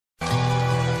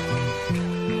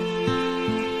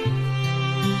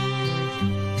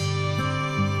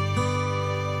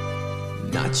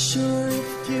Not sure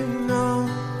if you know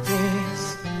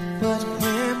this, but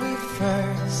when we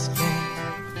first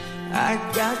met, I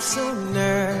got so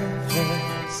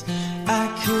nervous I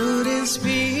couldn't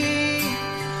speak.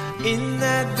 In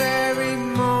that very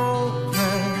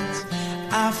moment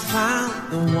I found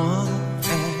the one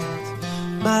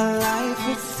and my life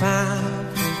had found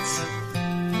its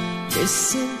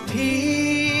missing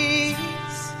piece.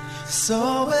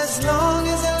 So as long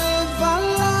as I live I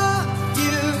love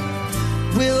you,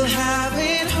 will have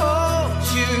it, hold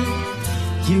you.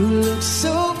 You look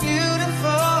so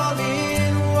beautiful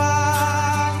in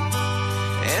white,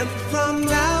 and from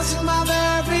now to my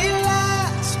very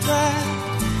last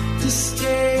breath, this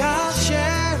day I'll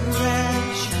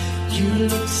cherish. You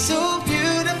look so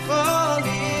beautiful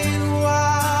in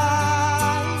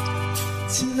white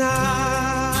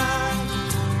tonight.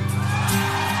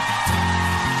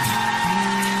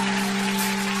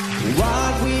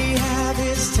 What we have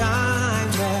is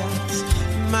timeless,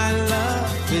 my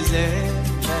love is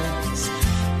endless,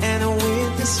 and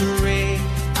with this ring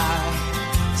I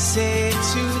say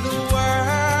to the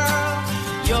world,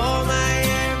 you're my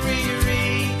every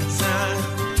reason,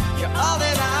 you're all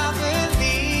that I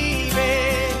believe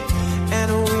in, and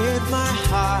with my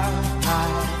heart I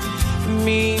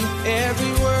mean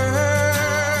every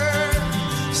word.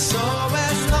 So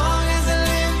as long as I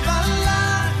live I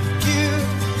love you,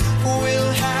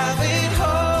 will have it,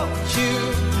 hold you.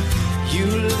 You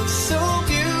look so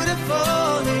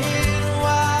beautiful in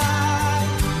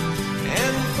white,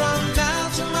 and from now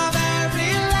to my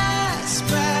very last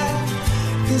breath,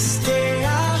 this day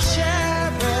I'll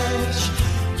cherish.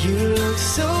 You look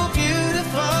so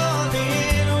beautiful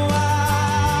in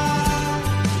white,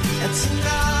 and tonight,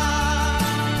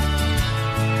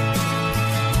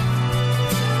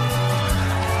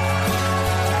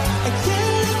 you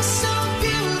look so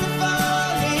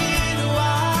beautiful in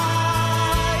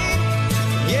white,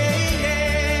 yeah,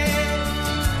 yeah.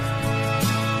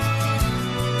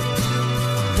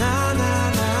 Na na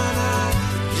na na,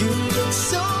 you look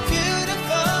so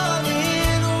beautiful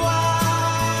in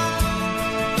white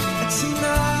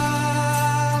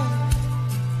tonight.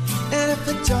 And if a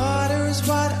daughter is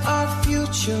what our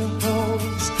future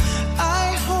holds, I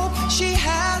hope she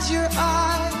has your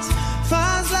eyes,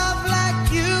 finds love like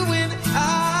you and I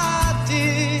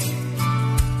did.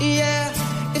 Yeah,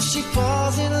 if she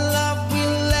falls in love,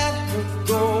 we'll let her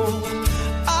go.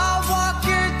 I'll walk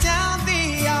her down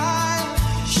the aisle.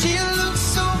 She looks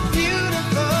so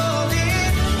beautiful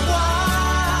in white,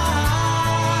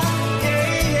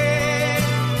 yeah, yeah.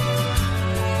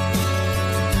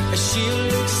 She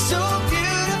looks so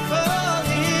beautiful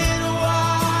in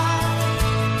white.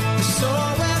 So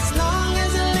as long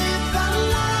as I live I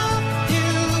love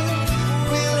you,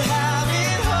 will have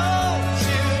it, hold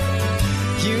you.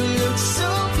 You look so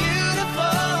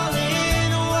beautiful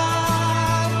in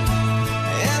white,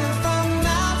 and from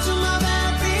now to my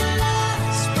very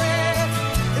last breath,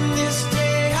 and this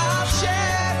day I'll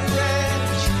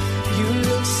cherish. You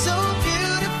look so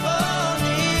beautiful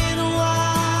in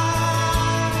white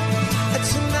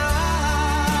tonight,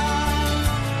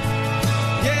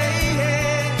 yeah,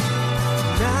 yeah.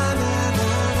 Na na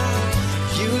na na,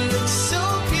 you look so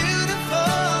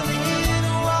beautiful in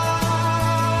white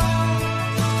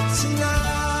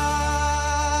tonight.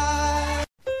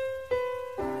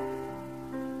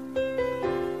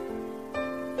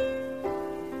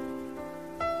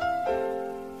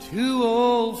 Two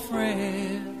old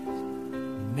friends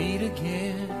meet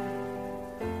again,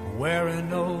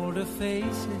 wearing older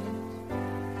faces,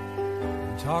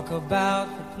 and talk about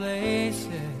the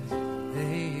places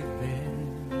they've been.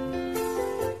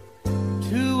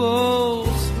 Two old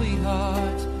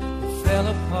sweethearts who fell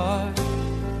apart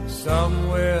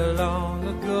somewhere long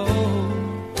ago.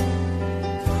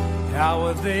 How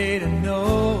were they to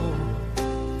know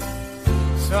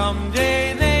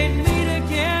someday they'd meet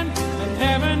again and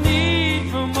have a need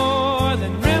for more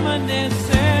than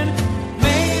reminiscing?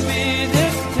 Maybe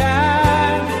this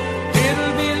time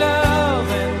it'll be love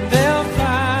and they'll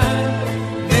find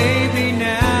maybe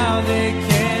now they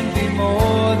can be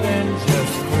more than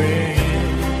just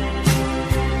friends.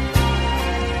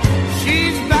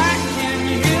 She's back in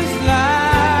his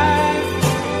life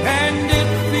and it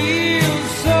feels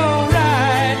so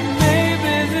right.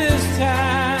 Maybe this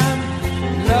time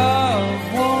love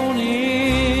won't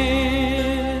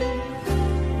end.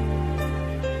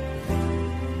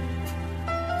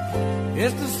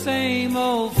 It's the same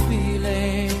old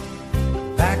feeling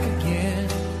back again.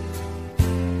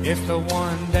 It's the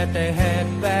one that they had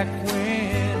back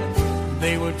when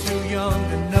they were too young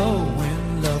to know when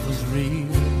love was real.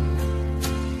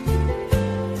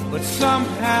 But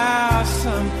somehow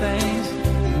some things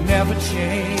never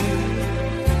change,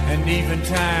 and even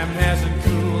time hasn't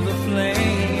cooled the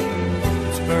flame.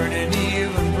 It's burning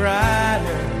even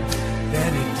brighter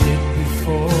than it did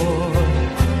before.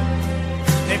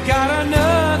 They've got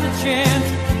another chance,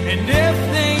 and if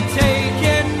they take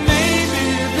it, maybe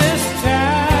this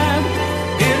time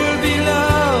it'll be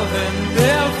love and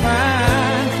they'll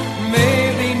find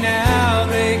maybe now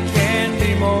they can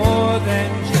be more than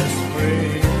just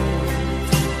friends.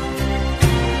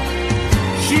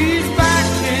 She's back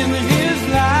in his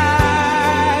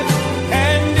life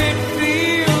and it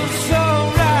feels so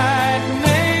right.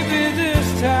 Maybe this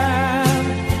time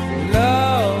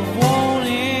love won't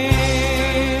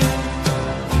end.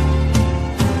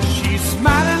 She's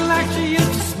smiling like she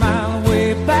used to smile way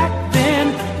back then.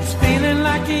 She's feeling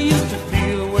like he used to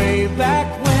feel way back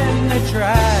when they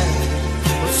tried.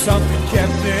 But something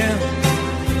kept them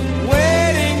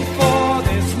waiting for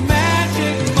this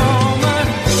magic moment.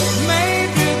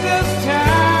 Maybe this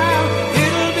time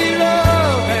it'll be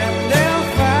love and they'll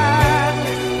find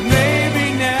maybe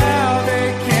now they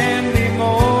can be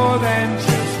more than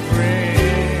just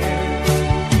friends.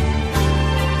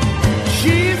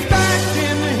 She's back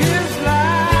in his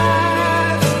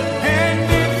life and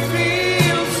it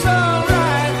feels so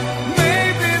right.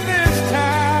 Maybe this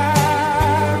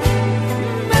time,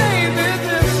 maybe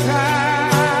this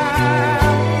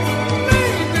time,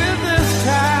 maybe this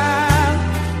time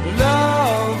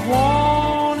love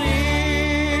won't end.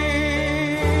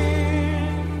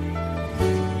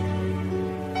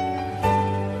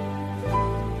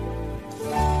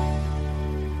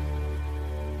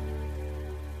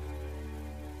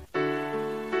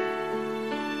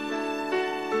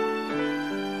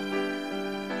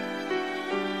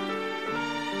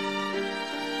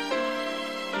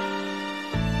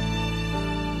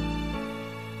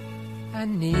 I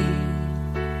need,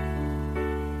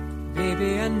 baby,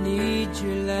 I need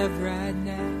your love right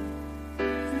now.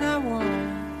 And I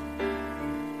want,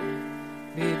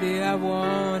 baby, I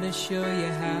want to show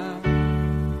you how.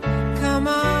 Come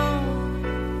on,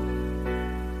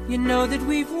 you know that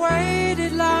we've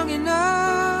waited long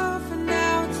enough, and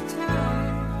now it's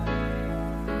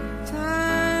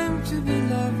time to be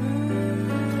lovers.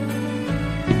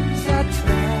 I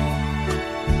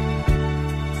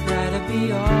try to be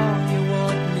all you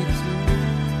want me to,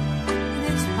 and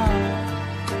it's hard,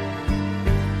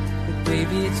 but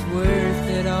baby, it's worth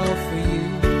it all for you.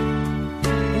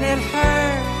 And it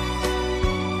hurts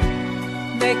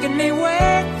making me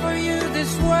wait for you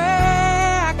this way.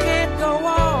 I can't go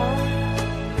on,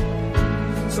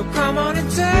 so come on and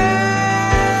take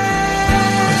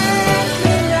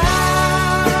me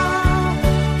now,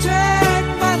 take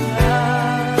my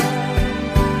love,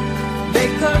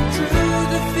 make come true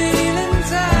the feelings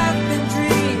I've been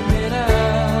dreaming of.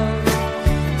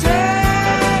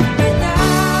 Take me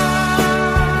now,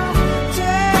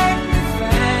 take me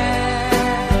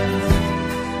fast.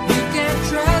 You can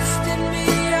trust in me,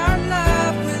 our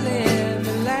love will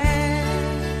ever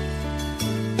last.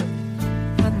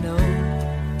 I know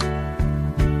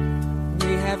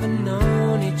we haven't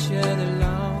known each other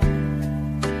long,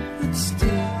 but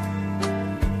still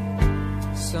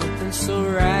something so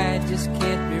right just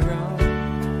can't be wrong.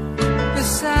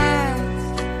 Besides,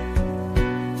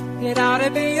 it ought to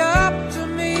be up to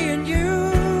me and you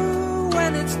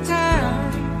when it's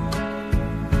time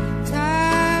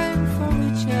for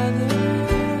each other.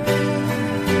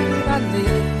 I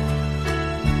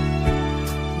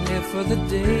live for the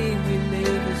day we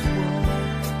live as one.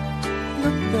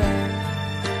 Look back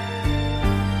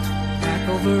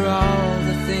over all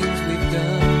the things we've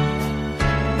done.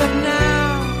 But now,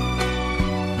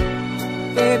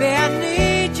 baby, I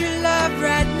need your love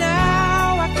right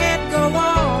now. I can't go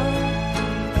on,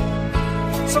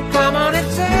 so come on and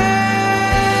take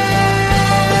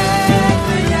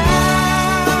me now,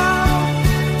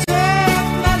 take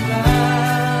my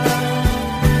love,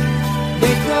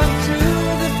 make come true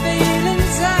the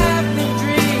feelings I've been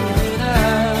dreaming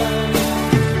of.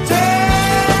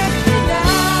 Take me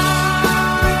now,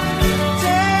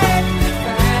 take me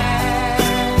fast.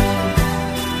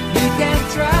 You can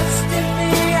trust in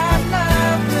me, our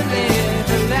love will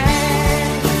never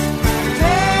last.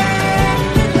 Take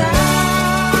me now,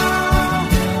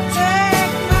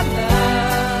 take my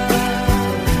love,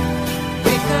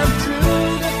 make come true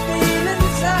the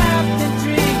feelings I've been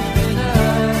dreaming of.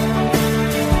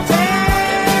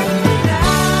 Take me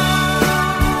now,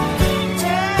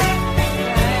 take me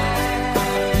fast.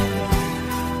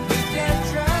 You can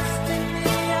trust in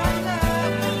me, our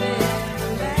love will never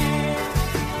last.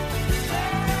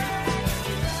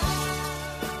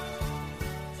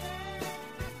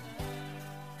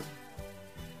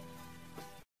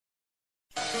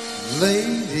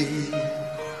 lady,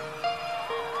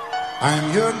 I'm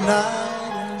your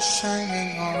knight in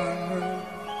shining armor,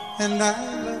 and I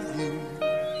love you.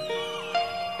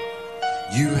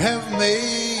 You have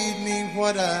made me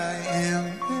what I am.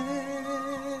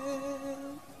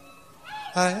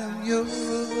 I am yours.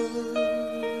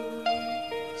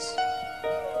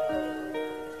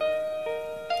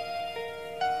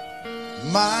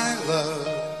 My love,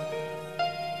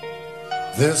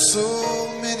 there's so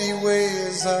many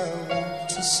ways I want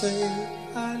to say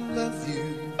I love you.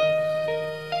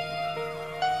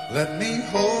 Let me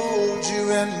hold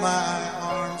you in my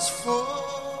arms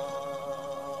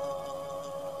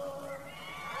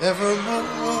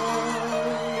forevermore.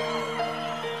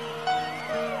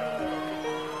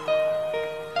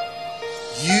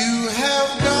 You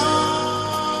have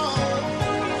gone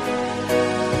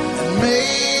and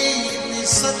made me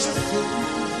such a fool.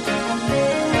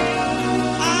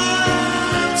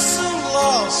 I'm so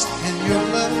lost in your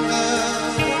love.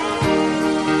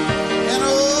 And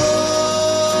oh,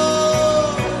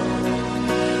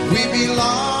 we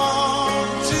belong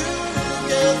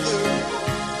together.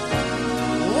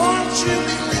 Won't you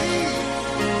believe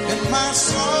in my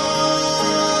song?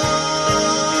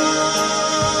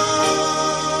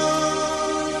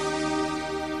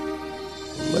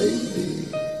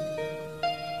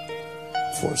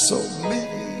 For so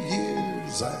many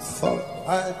years I thought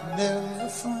I'd never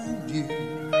find you.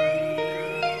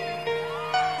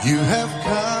 You have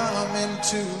come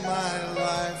into my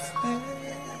life and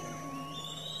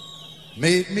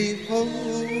made me whole.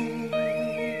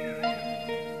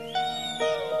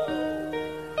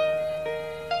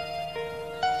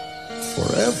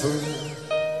 Forever,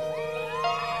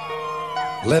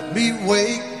 let me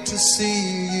wake to see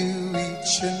you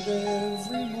each and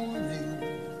every morning.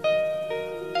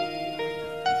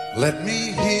 Let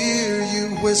me hear you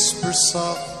whisper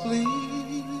softly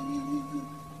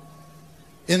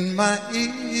in my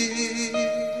ear.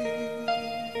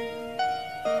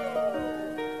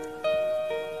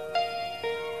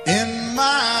 In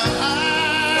my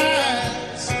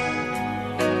eyes,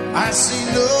 I see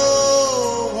no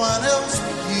one else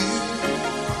but you.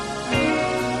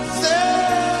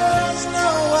 There's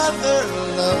no other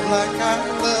love like I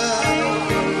love.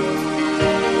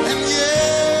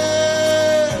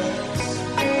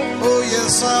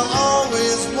 I'll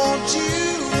always want you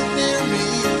near me.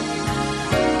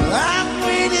 I've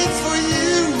waited for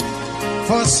you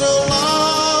for so long.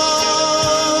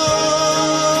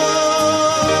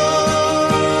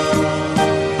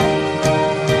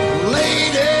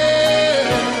 Lady,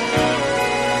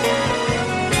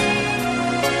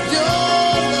 your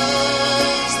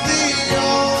love's the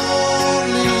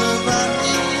only love I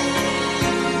need.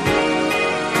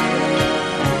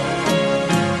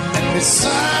 And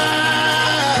besides,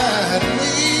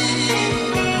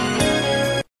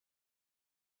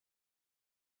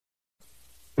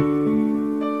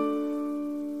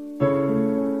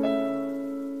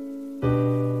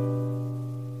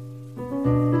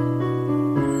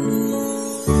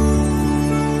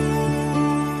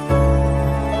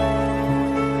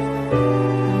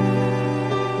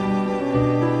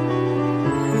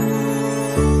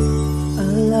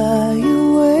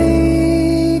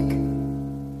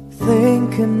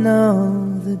 thinking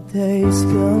of the days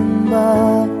gone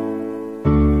by,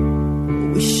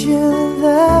 wishing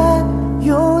that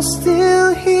you're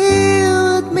still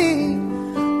here with me,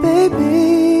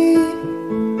 baby.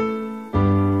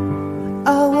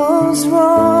 I was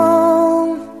wrong,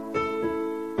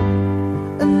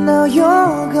 and now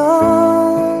you're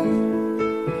gone.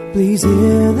 Please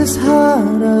hear this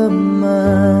heart of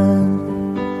mine.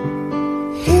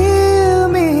 Hear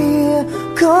me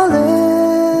calling.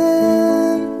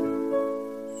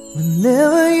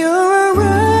 Whenever you're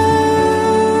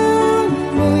around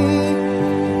me,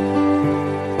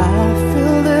 I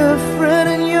feel different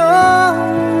in your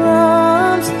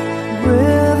arms.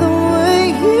 With the way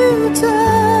you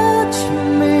touch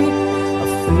me, I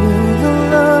feel the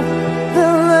love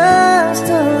that lasts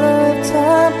a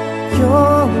lifetime.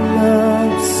 Your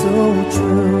love so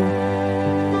true,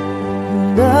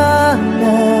 and I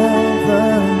never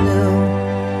knew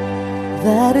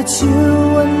that it's you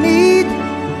I need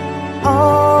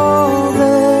all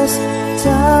this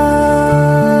time.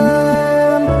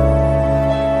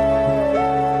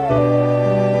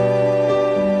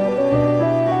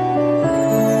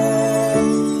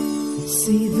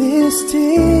 See these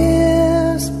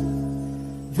tears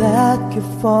that keep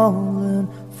falling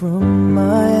from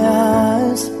my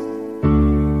eyes,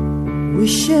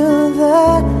 wishing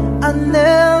that I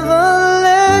never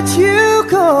let you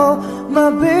go, my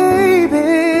baby.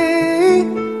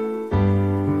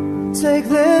 Take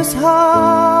this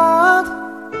heart,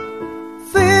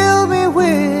 fill me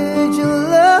with your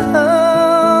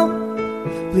love.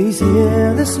 Please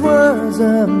hear these words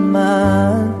of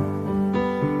mine.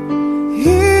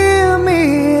 Hear me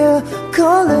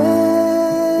calling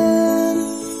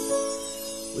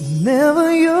whenever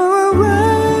you're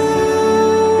around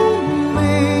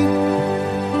me.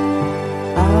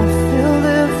 I feel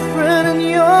different in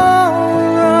your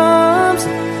arms,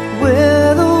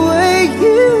 with the way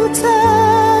you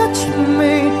touch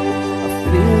me. I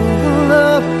feel the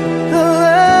love that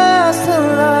lasts a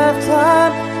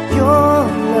lifetime. Your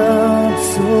love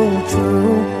so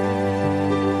true,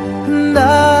 and I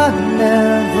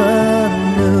never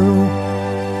knew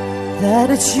that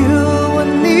it's you I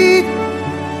need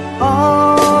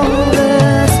all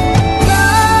this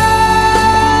time.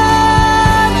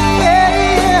 Yeah,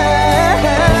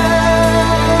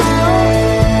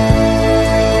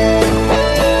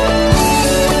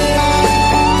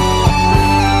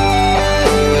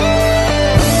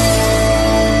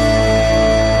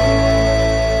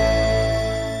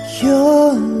 your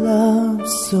love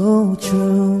so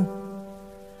true,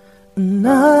 and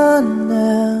I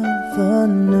never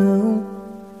knew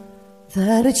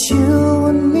that it's you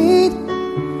I need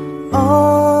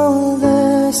all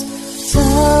this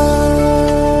time.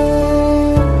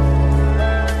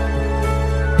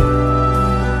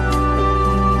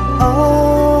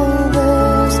 All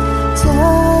this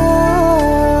time.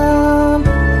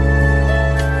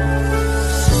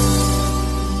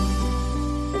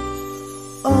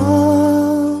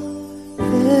 All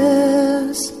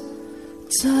this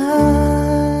time.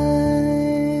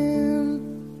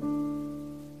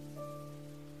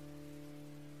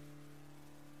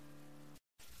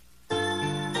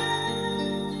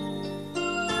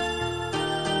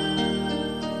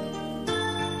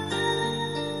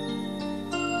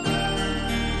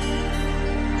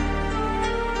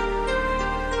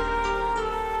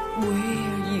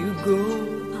 Where you go,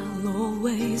 I'll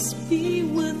always be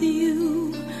with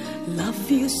you.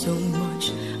 Love you so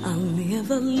much, I'll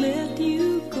never let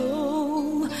you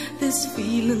go. This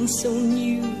feeling so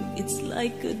new, it's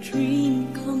like a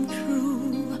dream come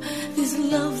true. This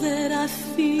love that I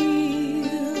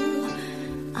feel,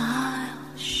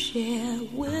 I'll share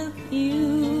with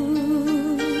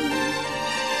you.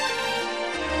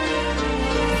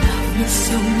 Love me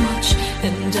so much,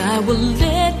 and I will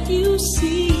let you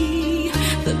see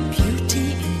the beauty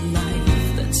in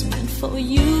life that's meant for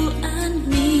you and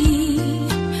me.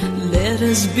 Let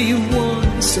us be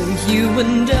one, so you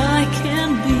and I can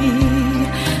be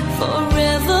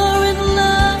forever in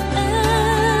love,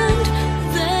 and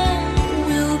then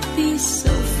we'll be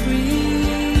so free.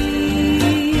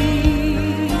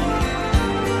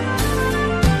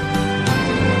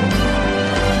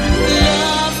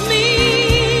 Love me,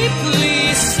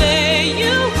 please say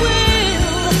you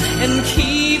will, and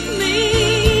keep me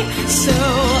so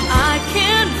I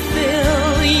can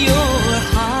fill your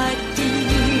heart,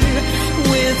 dear,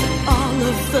 with all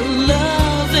of the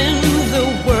love in the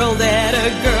world that a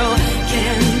girl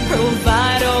can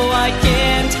provide. Oh, I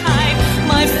can't hide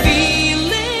my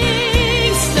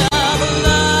feelings of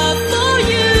love for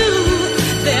you.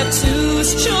 They're too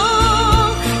strong,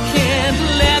 can't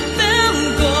let them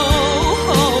go.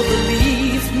 Oh,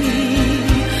 believe me,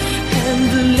 and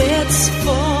let's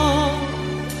fall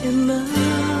in love.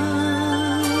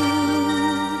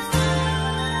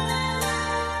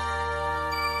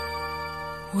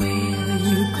 Where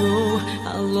you go,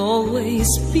 I'll always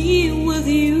be with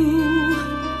you.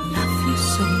 Love you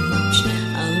so much,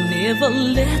 I'll never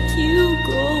let you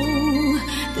go.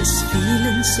 This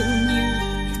feeling so new,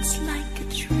 it's like a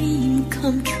dream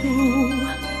come true.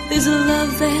 There's a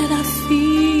love that I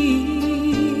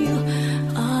feel,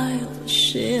 I'll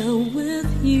share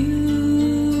with you.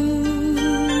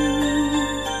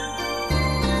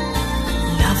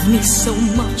 Love me so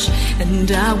much, and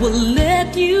I will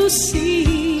let you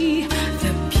see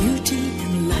the beauty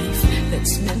in life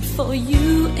that's meant for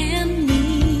you and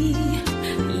me.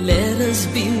 Let us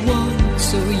be one,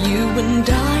 so you and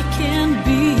I can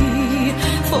be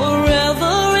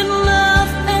forever in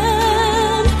love,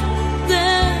 and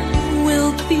then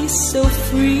we'll be so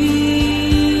free.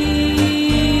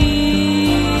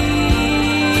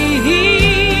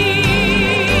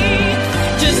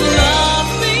 Just love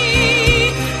me,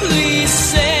 please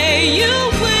say you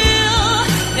will,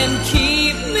 and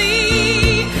keep me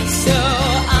so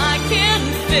I can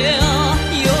fill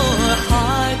your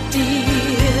heart,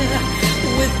 dear,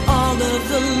 with all of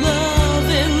the love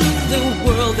in the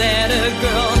world that a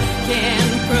girl can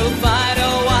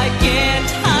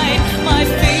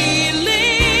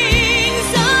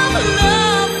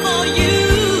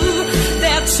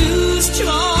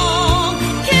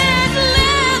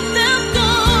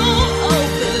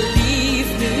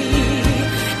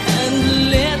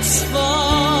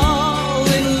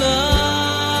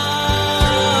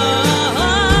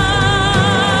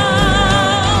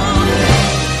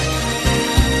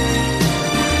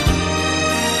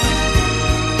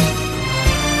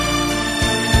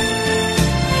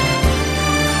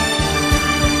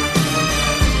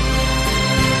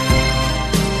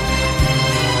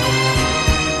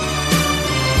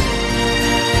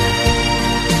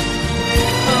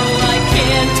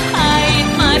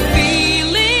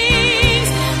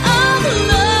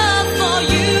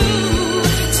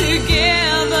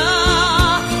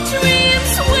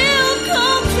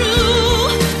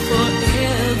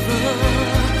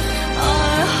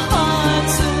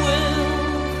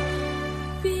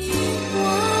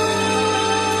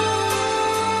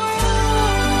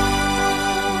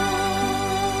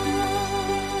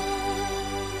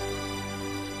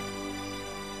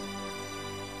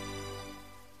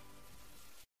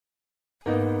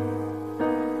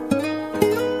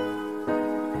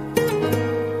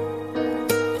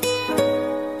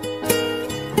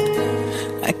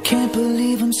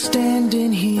I'm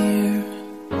standing here,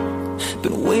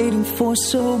 been waiting for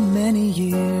so many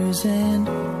years, and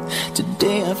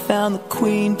today I found the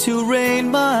queen to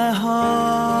reign my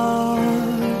heart.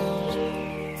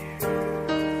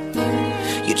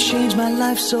 You changed my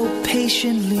life so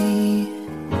patiently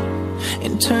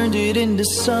and turned it into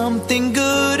something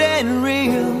good and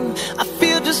real. I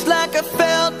feel just like I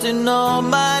felt in all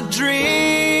my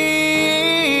dreams.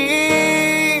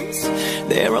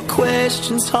 There are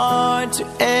questions hard to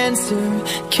answer,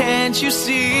 can't you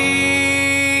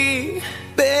see?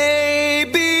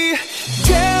 Baby,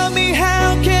 tell me,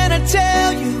 how can I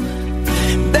tell you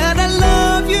that I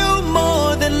love you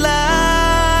more than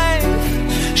life?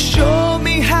 Show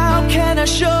me, how can I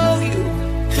show you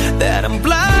that I'm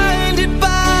blinded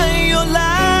by your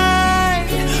light?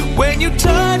 When you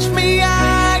touch me,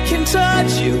 I can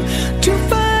touch you to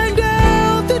find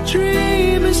out the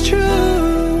dream is true.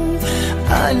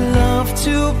 I love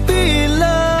to be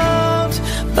loved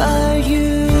by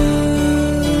you.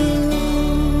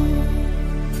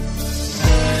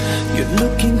 You're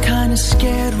looking kinda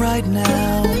scared right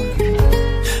now.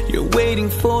 You're waiting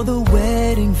for the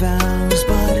wedding vows,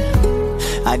 but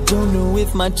I don't know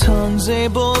if my tongue's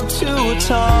able to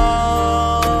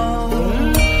talk.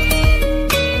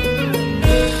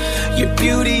 Your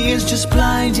beauty is just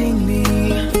blinding me,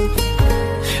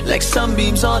 like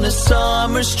sunbeams on a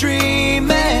summer stream,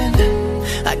 and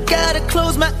I gotta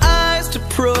close my eyes to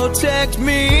protect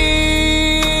me.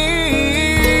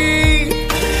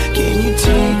 Can you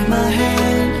take my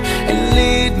hand and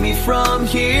lead me from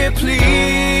here, please?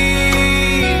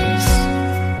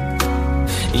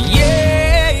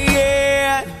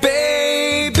 Yeah,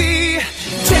 baby,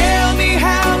 tell me,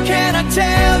 how can I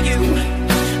tell you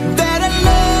that I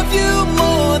love you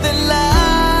more than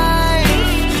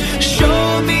life?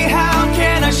 Show me, how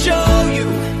can I show you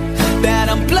that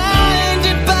I'm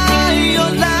blinded by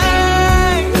your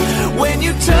light? When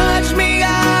you touch me,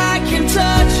 I can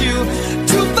touch you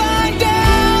to find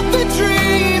out the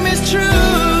dream is true.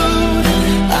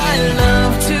 I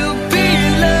love to be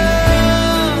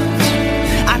loved.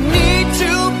 I need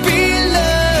to be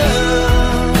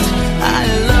loved. I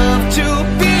love to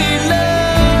be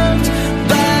loved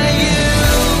by you.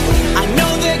 I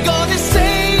know they're gonna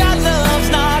say our love's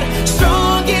not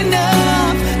strong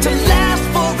enough to last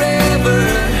forever,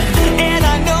 and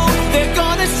I know they're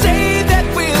gonna say that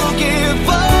we'll give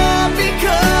up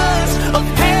because of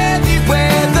heavy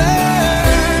weather.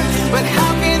 But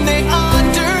how can they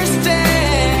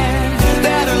understand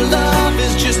that our love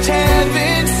is just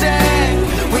heaven sent?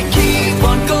 We keep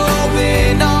on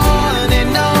going on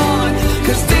and on,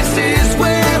 'cause this is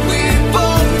where we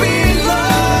both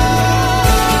belong.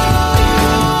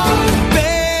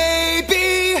 Baby,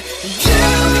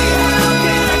 tell me, how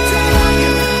can I tell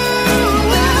you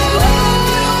that I love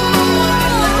you more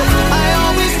than life? I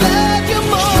always love you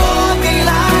more than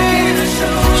life.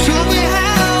 Show me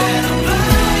how that I'm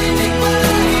blinded by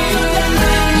your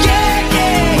light. Yeah,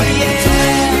 yeah, when you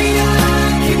touch me, I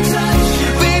can touch you.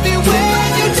 Baby, when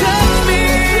you touch me,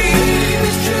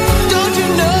 don't you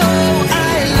know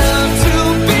I love to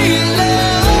be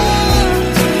loved?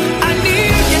 I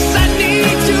need, yes, I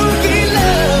need to be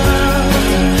loved.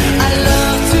 I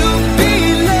love to be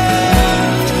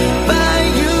loved by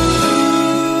you.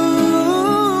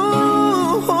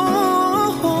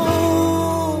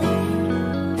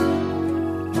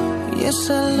 Yes,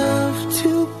 I love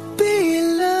to be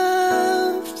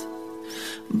loved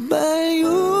by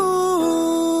you.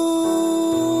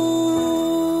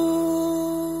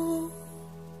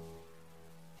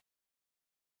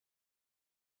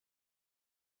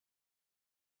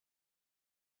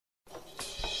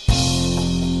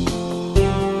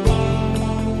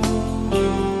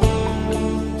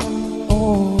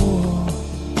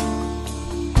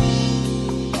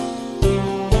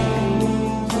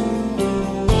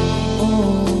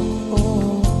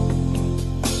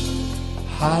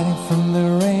 Hiding from the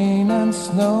rain and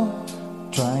snow,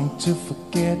 trying to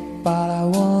forget but I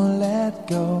won't let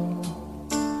go.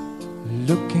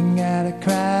 Looking at a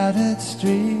crowded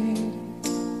street,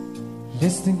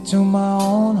 listening to my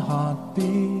own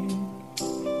heartbeat.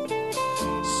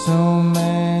 So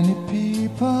many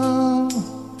people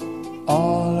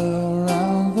all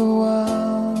around the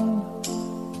world.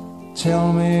 Tell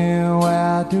me,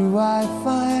 where do I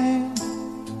find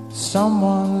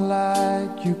someone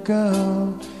like you,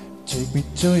 girl? Take me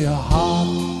to your heart,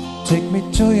 take me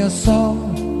to your soul.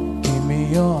 Give me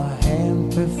your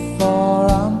hand before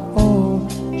I'm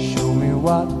old. Show me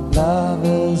what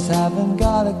lovers haven't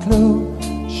got a clue.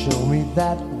 Show me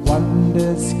that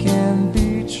wonders can be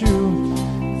true.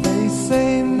 They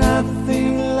say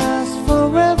nothing lasts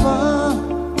forever.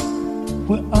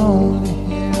 Well,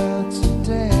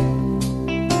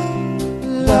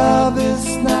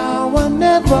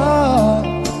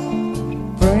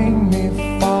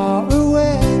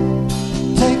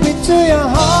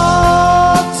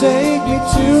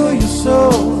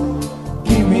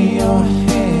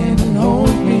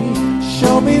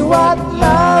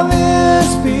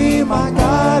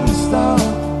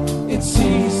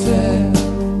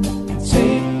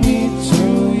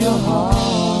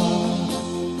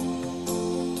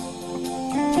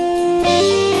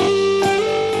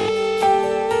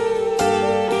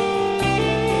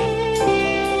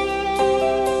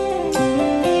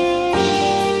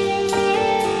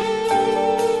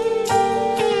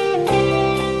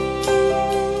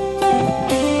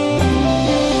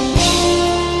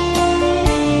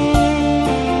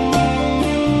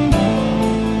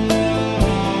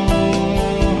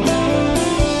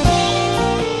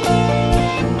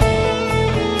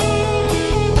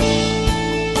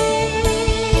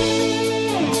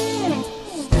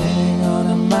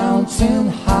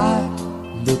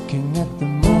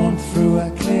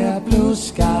 blue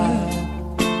sky.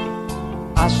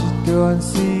 I should go and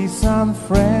see some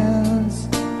friends,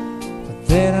 but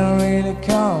they don't really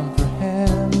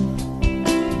comprehend.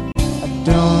 I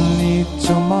don't need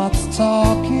too much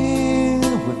talking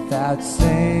without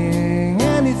saying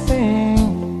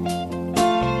anything.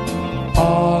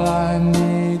 All I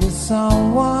need is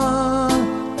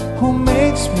someone who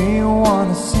makes me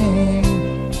wanna sing.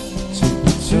 Take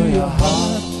me to your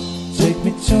heart, take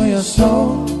me to your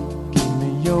soul. Give me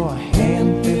your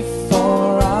hand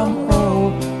before I'm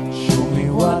old. Show me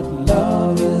what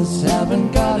love is, haven't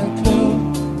got a clue.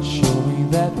 Show me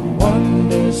that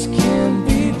wonders can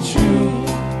be true.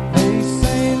 They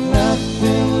say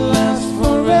nothing lasts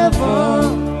forever.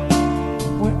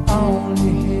 We're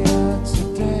only here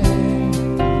today.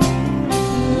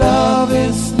 Love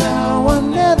is now or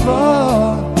never.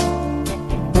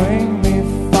 Bring me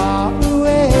far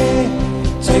away.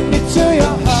 Take me to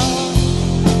your heart.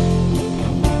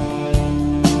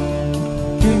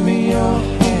 Give me your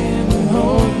hand and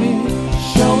hold me.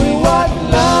 Show me what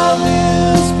love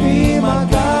is. Be my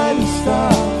guiding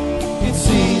star. It's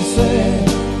easy.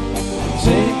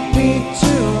 Take me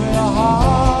to your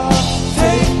heart.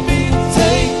 Take me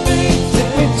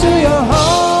to your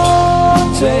heart.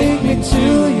 Take me to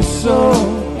your soul.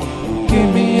 Give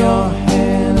me your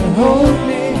hand and hold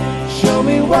me. Show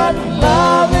me what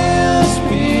love is.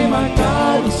 Be my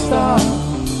guiding star.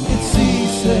 It's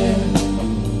easy.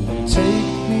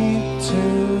 Take me to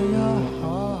your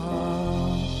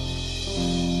heart.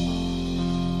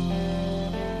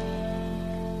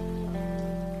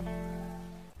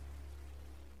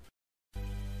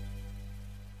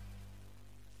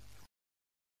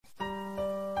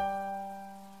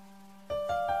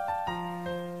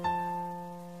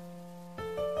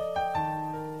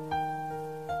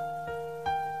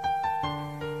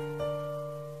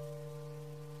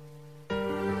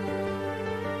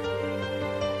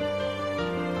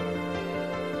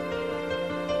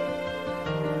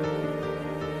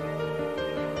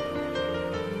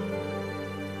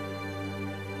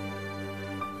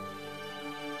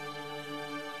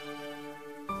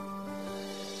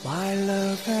 My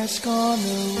love has gone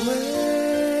away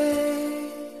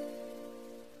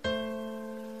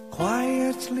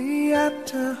quietly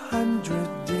after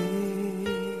 100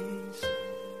 days.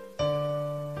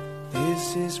 This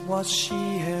is what she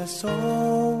has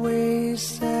always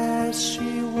said. She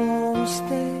won't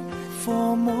stay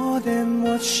for more than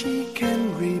what she can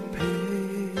repay.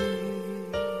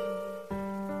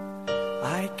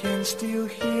 I can still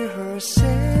hear her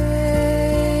say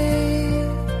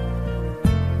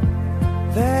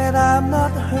that I'm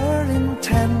not her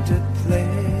intended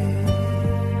play.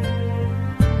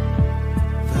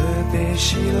 The day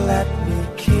she let me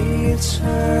kiss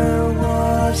her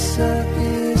was a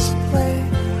display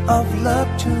of love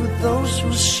to those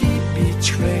who she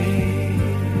betrayed.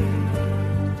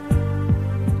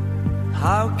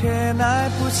 How can I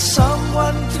put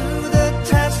someone to the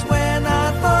test when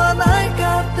I thought I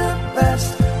got the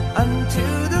best?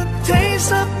 Until the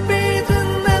taste of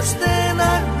bitterness, then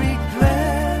I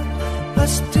regret. But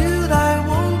still I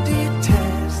won't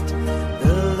detest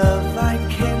the love I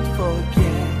can't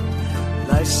forget,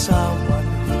 like someone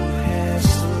who has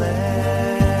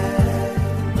left.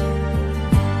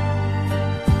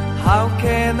 How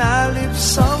can I leave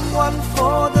someone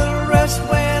for the rest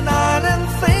when I am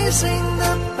facing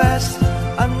the best?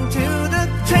 Until the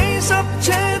taste of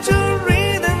treachery,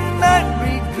 then I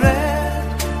regret.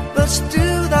 But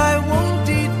still I won't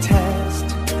detest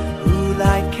who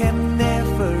I can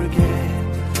never get,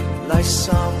 like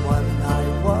someone I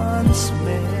once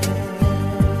met.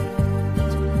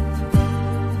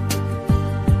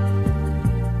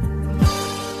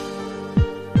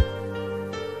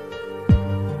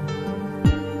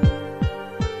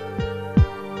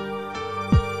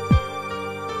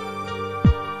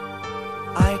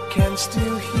 I can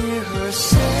still hear her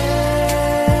say,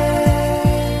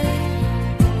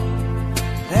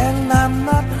 and I'm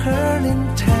not her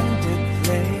intended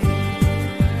play.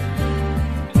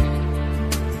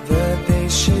 The day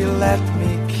she let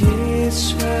me kiss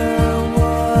her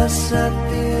was a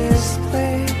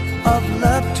display of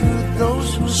love to those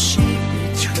who she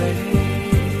betrayed.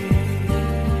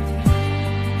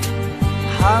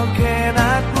 How can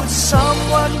I put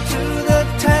someone to the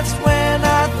test when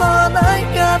I thought I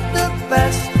got the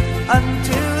best?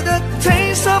 Until the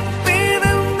taste of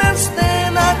bitterness,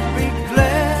 then I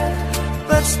regret.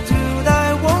 But still I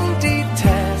won't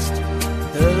detest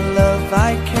the love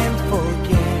I can't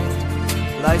forget,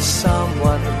 like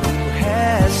someone who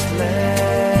has left.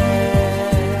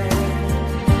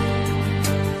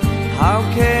 How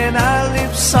can I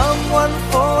leave someone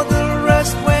for the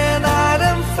rest when I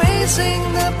am facing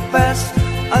facing the best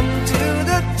until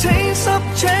the taste of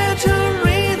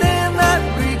treachery then I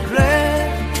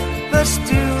regret, but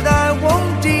still I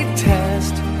won't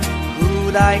detest who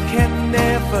I can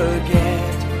never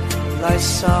get like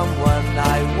someone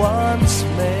I once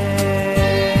met.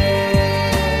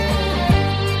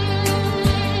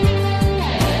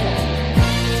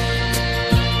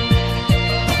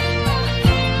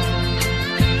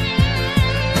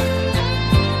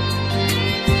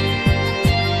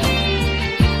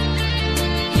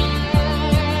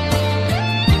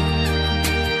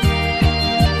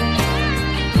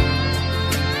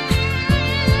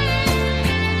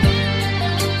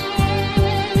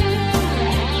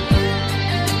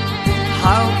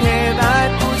 How can I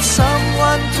put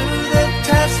someone to the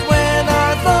test when I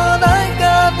thought I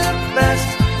got the best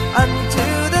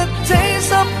until the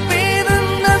taste of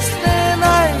bitterness then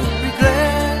I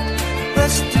regret, but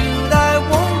still I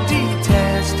won't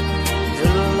detest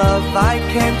the love I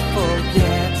can't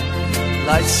forget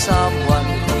like someone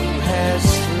who has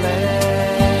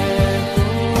left.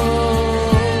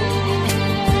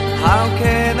 How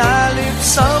can I leave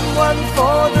someone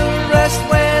for the rest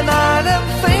when I am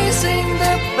facing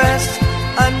the best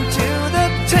until the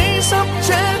taste of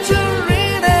treachery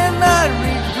then I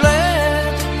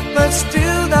regret, but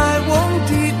still I won't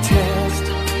detest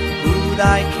who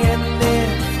I can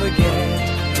never forget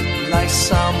like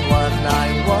someone I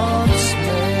once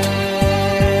met.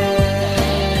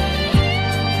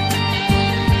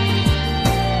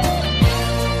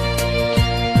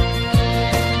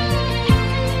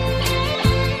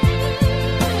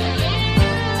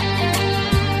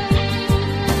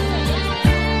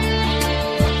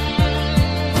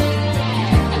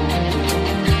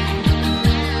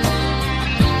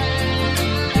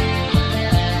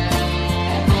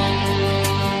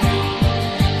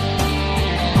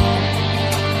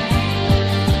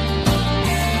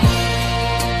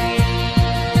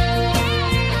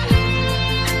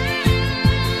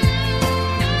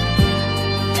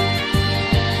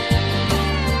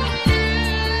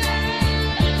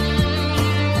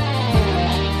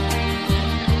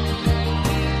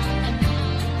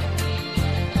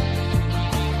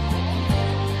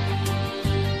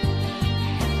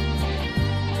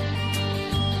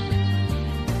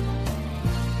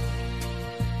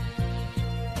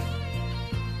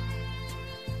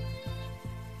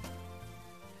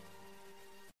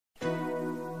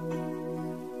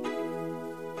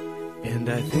 And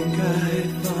I think I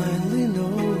finally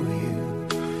know you.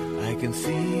 I can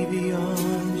see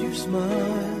beyond your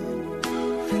smile.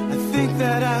 I think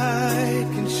that I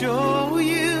can show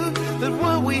you that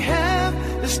what we have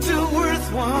is still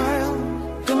worthwhile.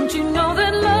 Don't you know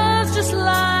that love's just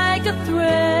like a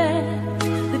thread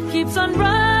that keeps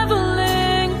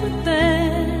unraveling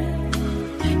within?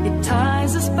 It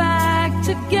ties us back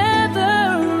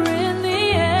together in the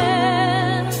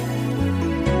end.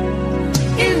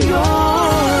 In your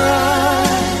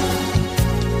eyes,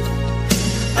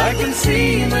 I can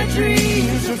see my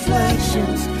dreams'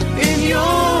 reflections. In your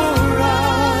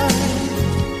eyes,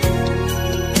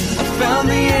 I found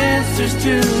the answers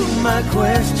to my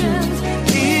questions.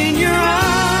 In your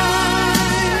eyes,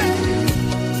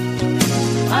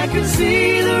 I can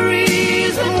see the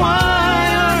reason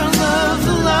why our love's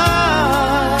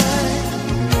alive.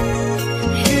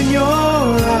 In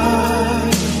your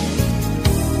eyes,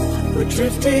 we're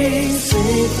drifting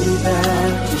safely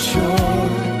back to shore.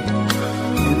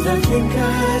 And I think I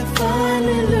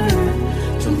finally learned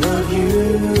to love you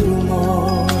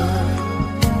more.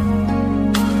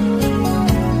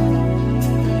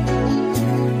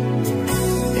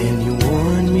 And you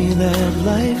warned me that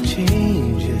life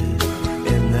changes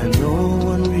and that no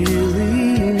one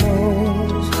really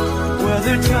knows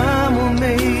whether time will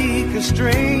make us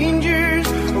strangers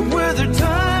or whether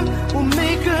time will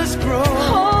make us grow.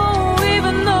 Oh,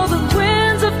 even though the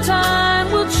winds of time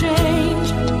will change,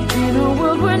 in a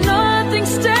world where nothing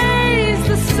stays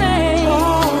the same.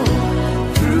 Oh,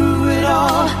 through it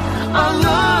all, our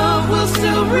love will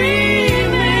still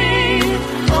remain.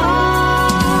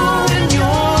 Oh, in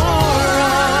your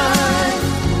eyes,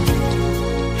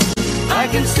 I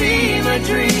can see my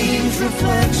dreams'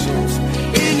 reflections.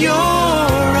 In your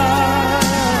eyes,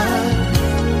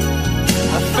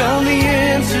 I found the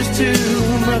answers to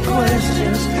my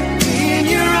questions. In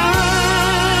your eyes,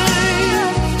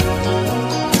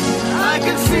 I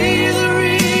can see the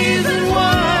reason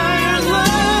why our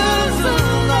love's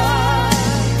alive.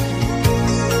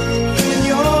 In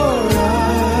your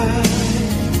eyes,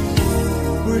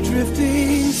 we're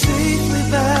drifting safely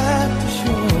back to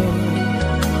shore.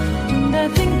 And I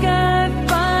think I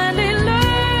finally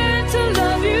learned to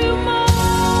love you more.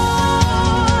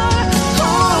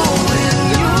 Oh, in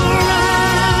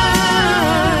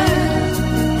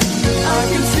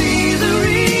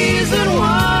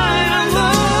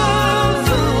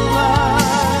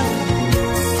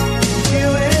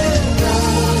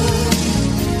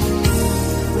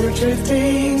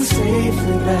getting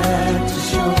safely back to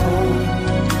shore.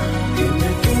 And I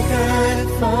think I'd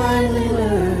finally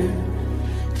learned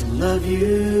to love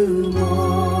you more.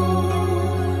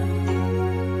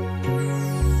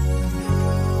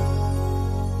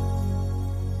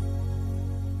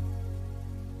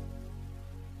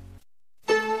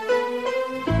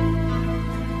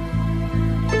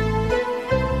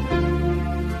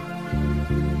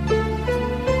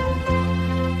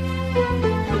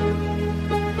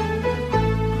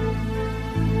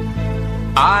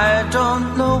 I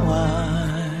don't know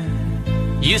why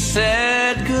you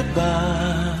said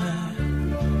goodbye.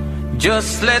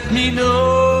 Just let me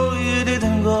know you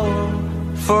didn't go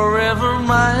forever,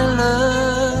 my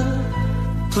love.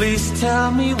 Please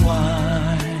tell me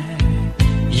why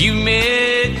you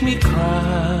make me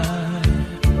cry.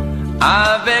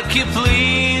 I beg you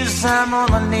please, I'm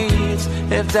on my knees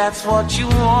if that's what you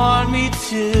want me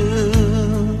to.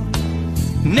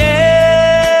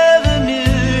 Never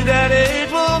knew that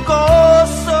it will go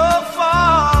so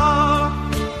far.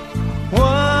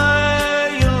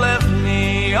 Why you left me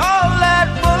all that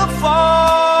but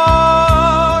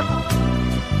apart.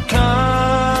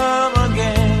 Come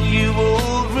again, you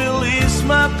will release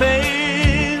my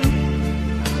pain,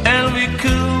 and we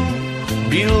could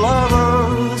be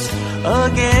lovers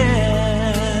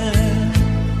again.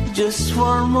 Just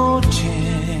one more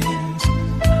chance,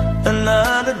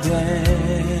 another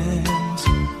dance,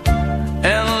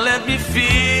 and let me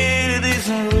feel it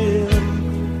isn't real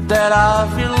that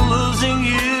I've been losing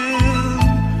you.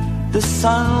 The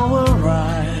sun will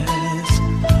rise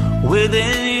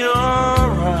within your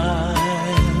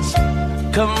eyes.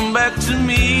 Come back to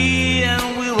me and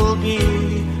we will be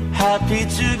happy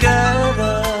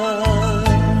together.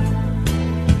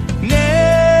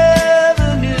 Never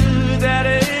knew that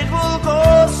it will go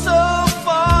so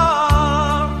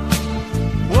far.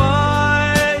 Why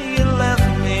you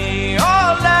left me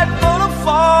all that but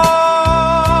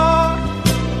apart.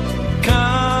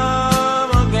 Come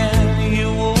again, you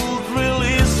would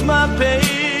release my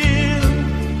pain,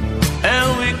 and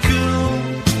we could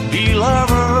be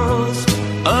lovers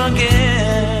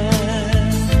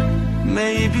again.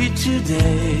 Maybe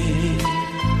today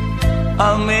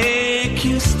I'll make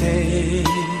you stay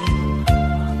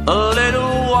a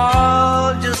little while,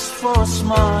 just for a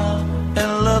smile and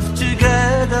love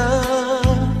together.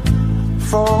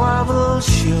 For I will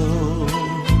show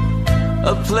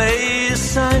a place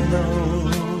I know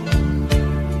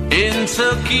in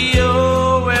Tokyo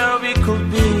where we could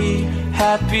be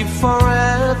happy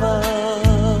forever.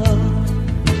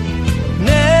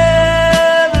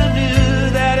 Never knew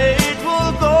that it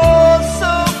will go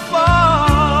so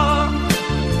far.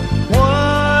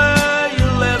 Why you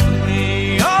left me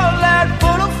all that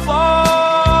but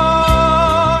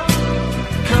apart.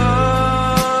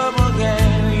 Come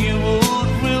again, you would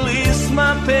release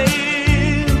my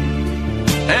pain,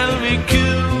 and we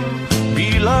could be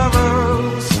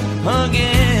lovers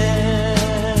again.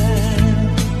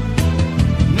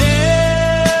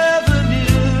 Never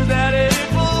knew that it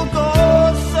will go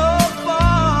so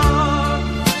far.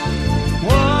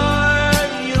 Why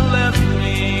you left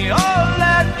me all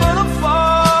that but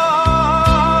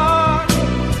apart.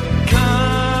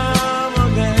 Come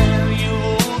again, you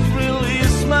would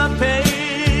release my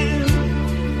pain,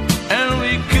 and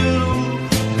we could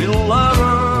be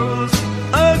lovers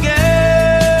again.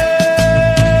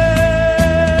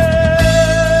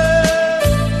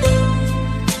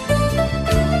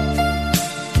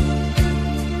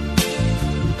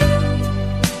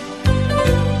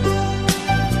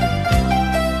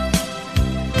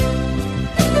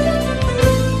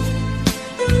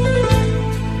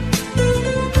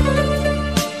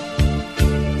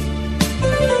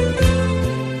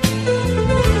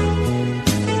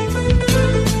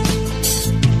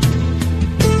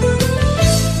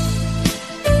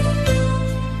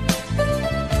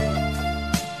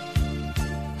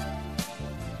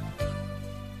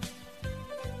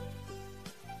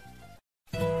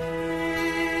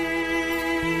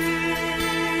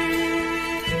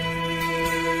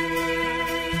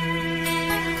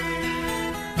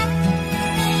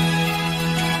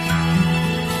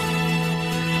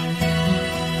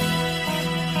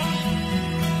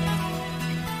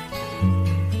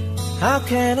 How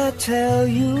can I tell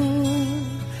you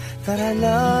that I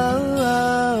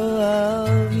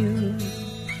love you?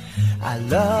 I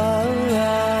love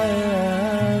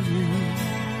you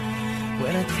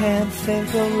when I can't think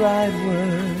of right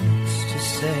words to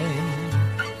say.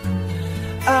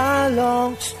 I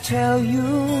long to tell you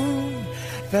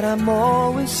that I'm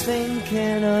always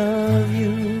thinking of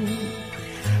you.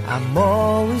 I'm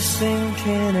always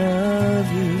thinking of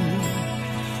you.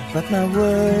 but my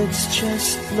words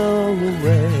just blow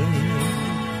away.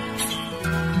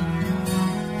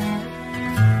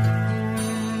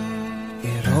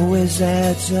 It always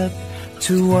adds up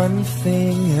to one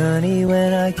thing, honey,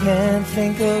 when I can't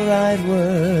think of right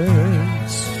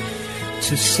words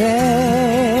to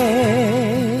say.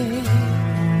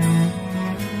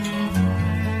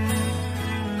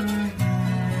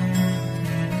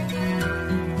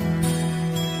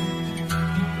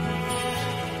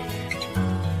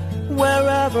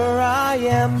 Wherever I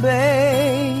am,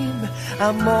 babe,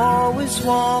 I'm always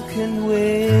walking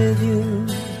with you.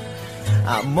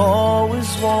 I'm always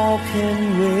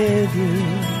walking with you,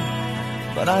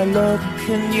 but I look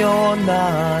and you're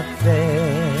not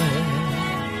there.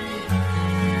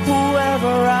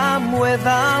 Whoever I'm with,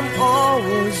 I'm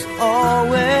always,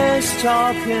 always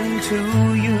talking to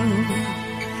you.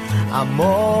 I'm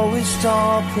always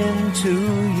talking to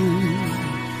you.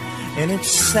 And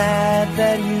it's sad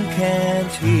that you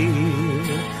can't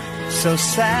hear, so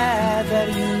sad that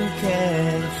you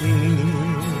can't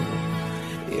hear.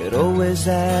 It always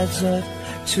adds up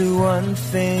to one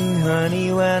thing,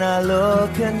 honey, when I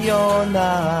look and you're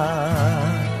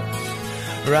not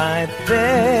right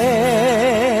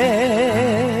there.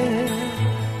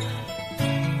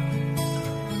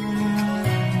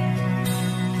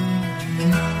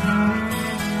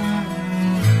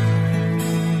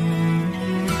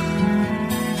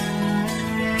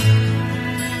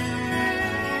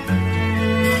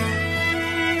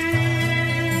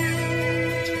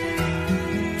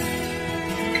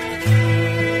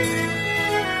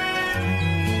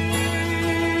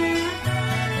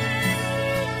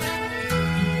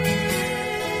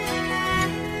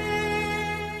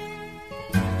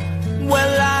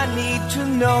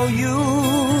 know you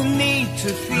need to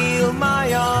feel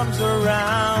my arms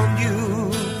around you.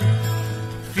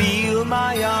 Feel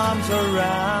my arms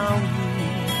around you,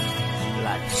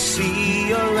 like the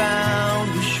sea around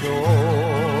the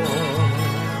shore.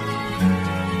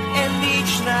 And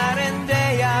each night and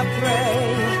day I pray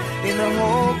in the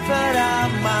hope that I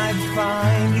might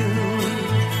find you,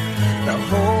 the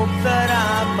hope that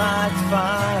I might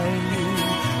find you,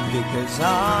 because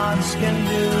hearts can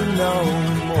do no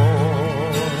more.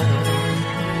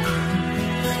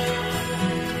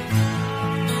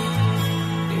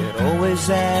 It always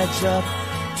adds up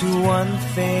to one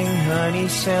thing, honey,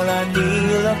 till I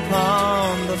kneel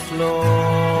upon the floor.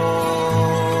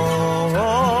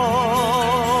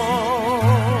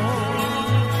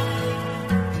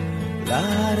 La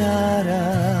da da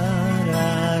da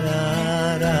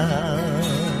da da.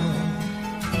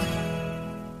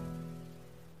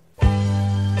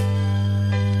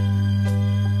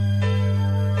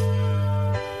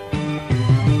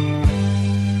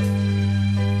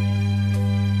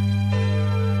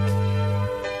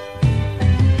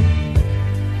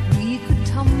 We could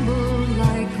tumble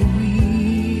like a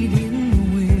weed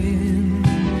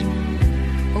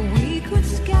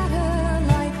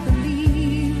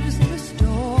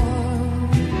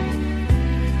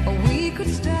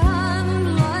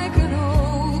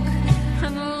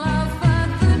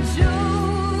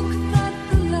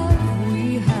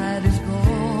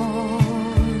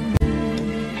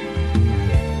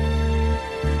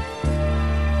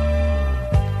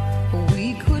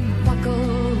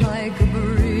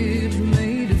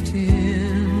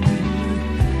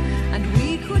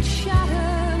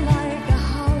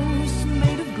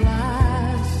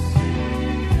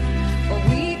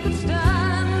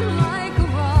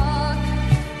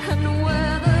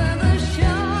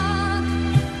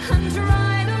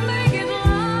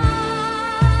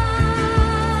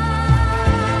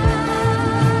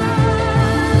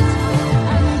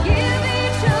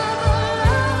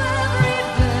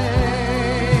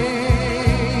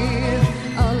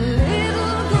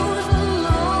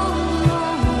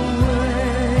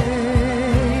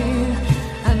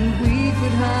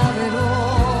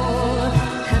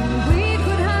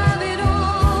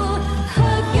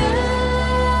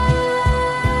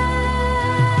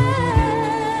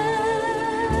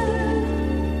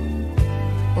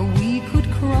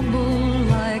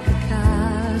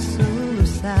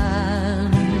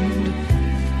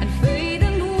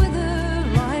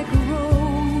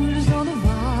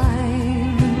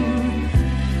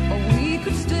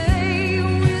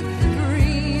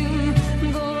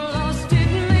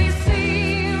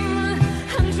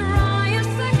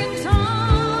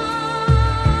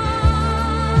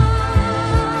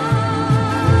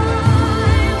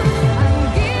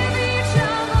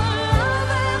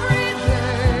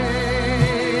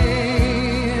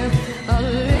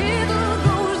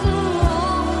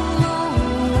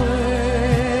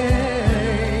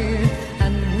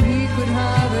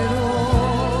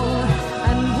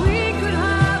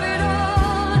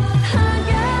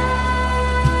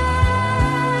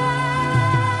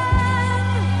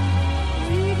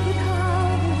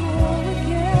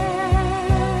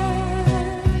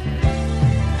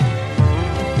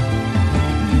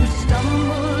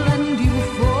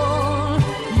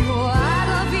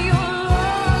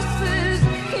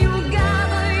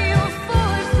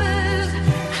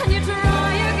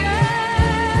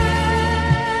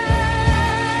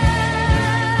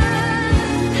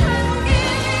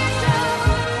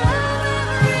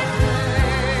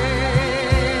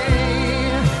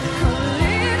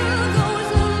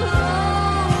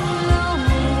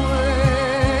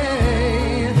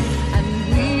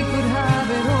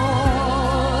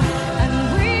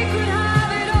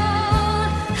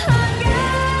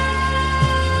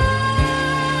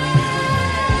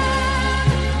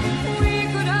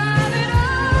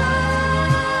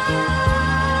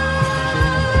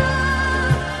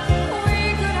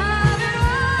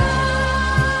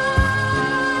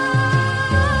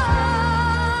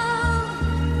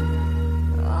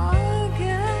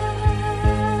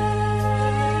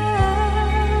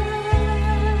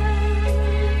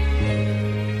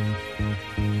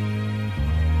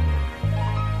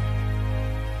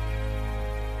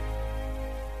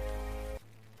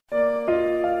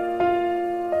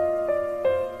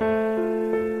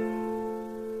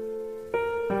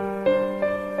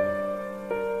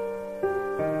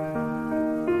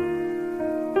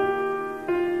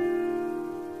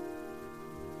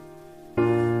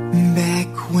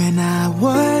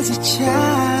was a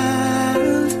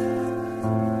child,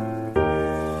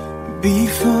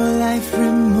 before life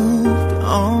removed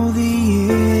all the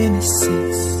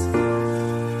innocence,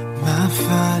 my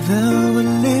father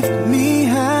would lift me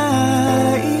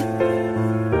high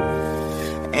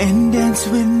and dance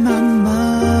with my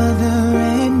mother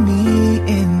and me,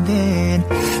 and then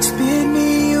spin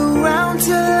me around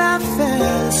till I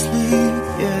fell asleep,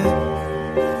 yeah.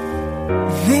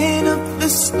 Then up the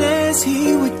stairs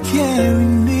he would carry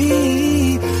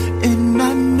me, and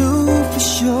I knew for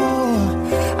sure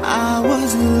I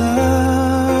was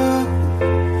loved.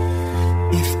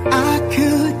 If I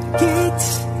could get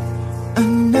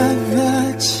another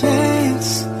chance,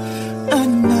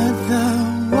 another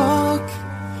walk,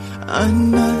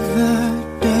 another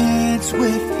dance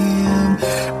with him,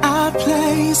 I'd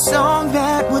play a song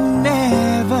that would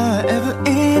never ever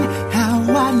end. How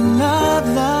I love,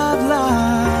 love,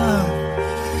 love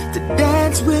to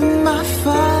dance with my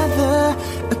father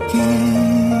again.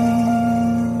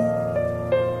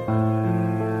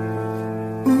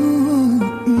 Ooh,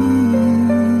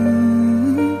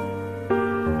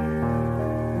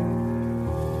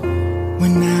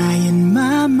 When I and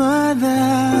my mother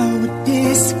would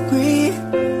disagree,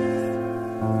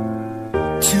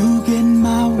 to get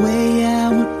my way I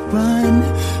would run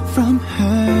from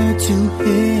her to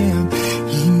him.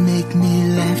 He'd make me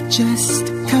laugh just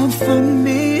to comfort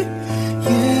me,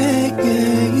 yeah,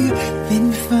 yeah. Then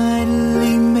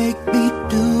finally make me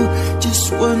do just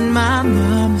what my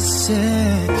mama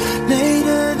said.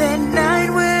 Later that night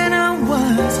when I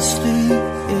was asleep,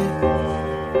 yeah,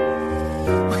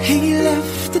 he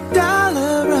left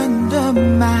 $1 under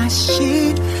my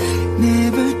sheet.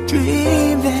 Never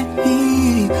dreamed that he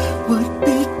would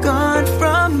be gone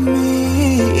from me.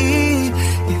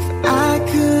 If I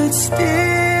could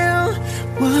steal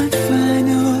one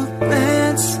final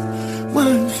glance,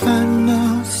 one final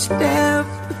step,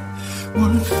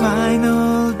 one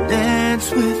final dance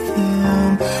with him,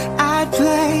 I'd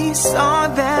play a song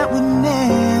that would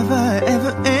never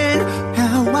ever end.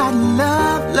 How I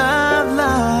love, love,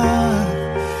 love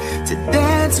to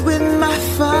dance with my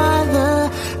father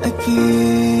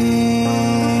again.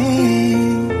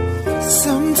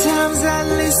 Sometimes I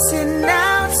listen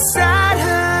outside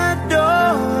her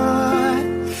door,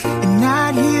 and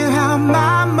I'd hear how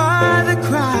my mother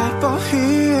cried for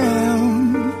him.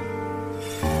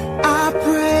 I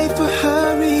pray for her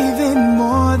even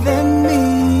more than me.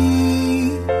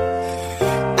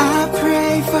 I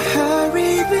pray for her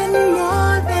even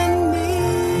more than me.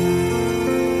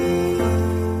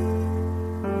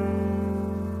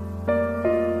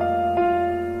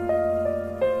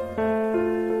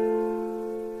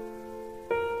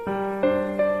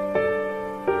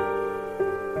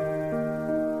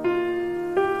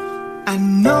 I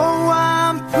know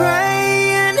I'm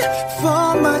praying for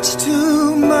much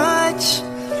too much,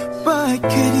 but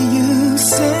could you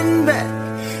send back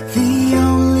the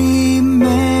only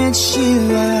man she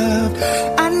loved?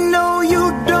 I know you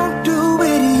don't do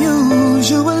it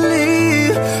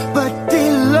usually, but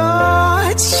dear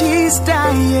Lord, she's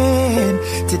dying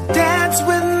to dance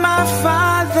with my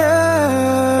father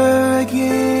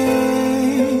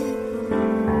again.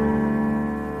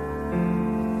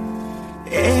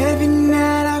 Every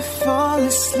night I fall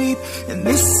asleep, and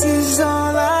this is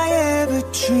all I ever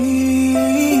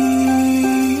dream.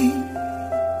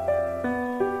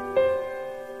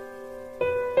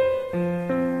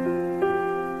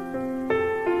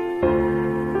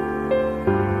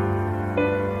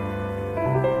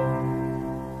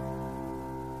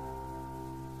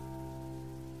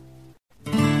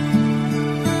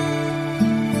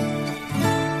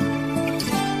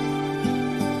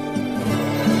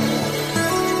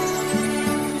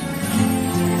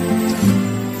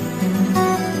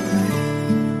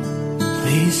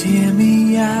 Please hear me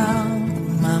out,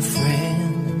 my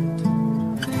friend.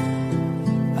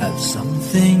 I've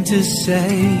something to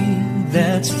say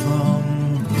that's from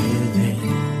within.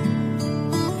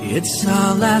 It's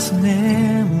our last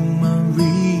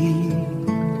memory.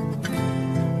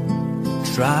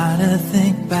 Try to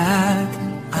think back,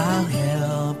 I'll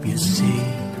help you see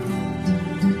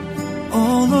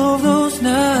all of those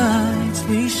nights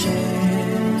we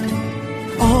shared,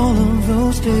 all of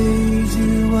those days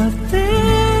you were there.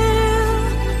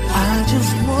 I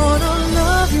just wanna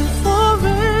love you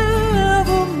forevermore,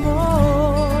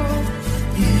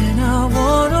 and I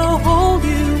wanna hold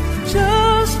you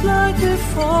just like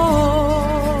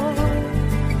before.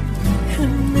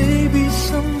 And maybe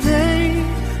someday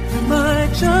we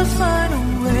might just find a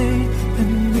way,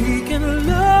 and we can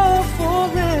love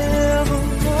forevermore.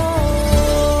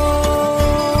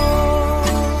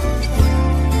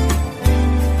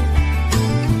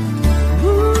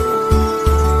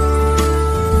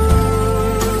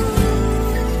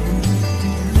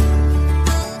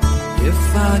 If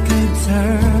I could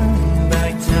turn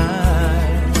back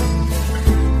time,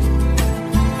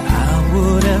 I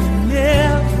would have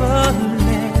never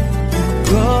let you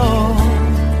go,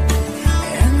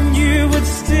 and you would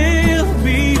still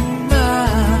be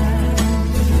mine.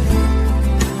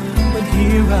 But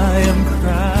here I am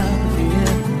crying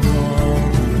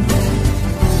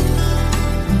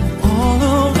all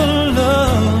of the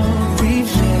love we've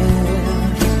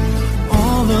shared,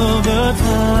 all of the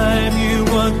time you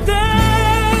were there.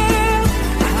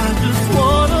 I just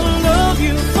wanna love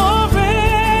you forevermore,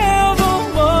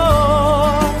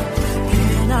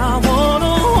 and I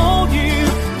wanna hold you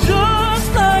just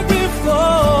like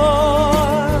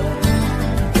before.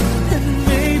 And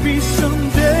maybe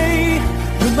someday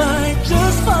we might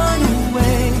just find a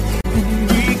way, and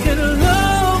we can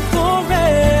love forevermore.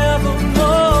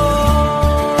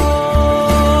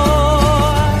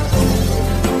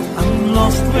 I'm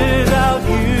lost without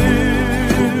you.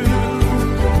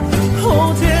 Oh,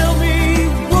 tell me,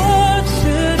 what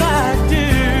should I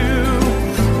do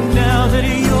now that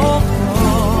you're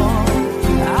gone?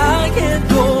 I can't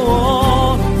go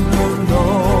on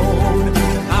alone.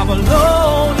 I'm a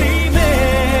lonely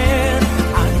man.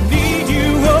 I need you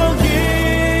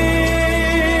again.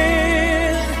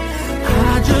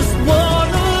 I just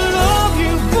wanna love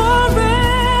you forevermore,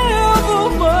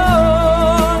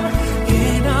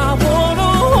 and I wanna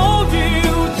hold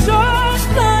you just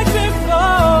like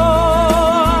before.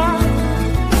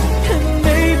 And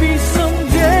maybe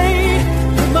someday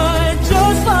we might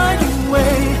just find a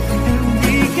way, and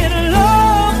we can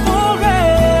love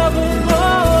forevermore.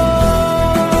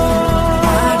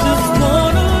 I just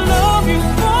wanna love you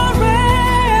forevermore,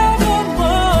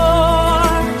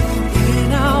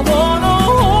 and I wanna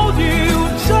hold you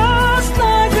just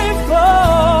like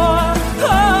before.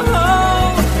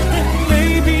 And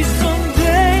maybe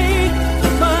someday we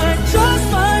might just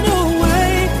find a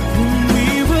way, and we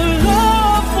will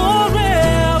love forevermore.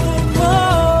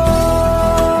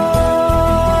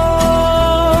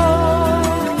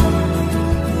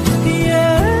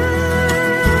 Yeah.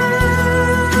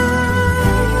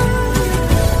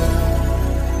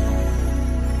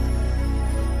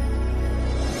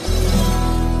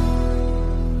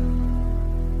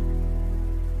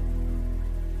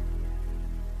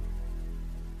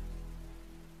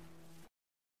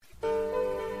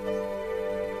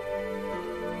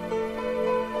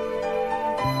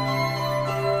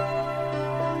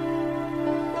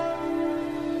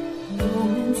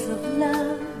 Moments of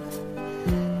love,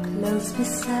 close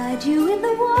beside you in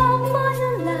the warm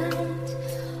firelight,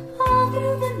 all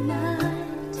through the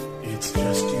night. It's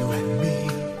just you and me,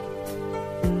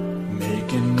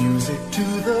 making music to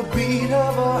the beat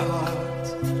of our hearts,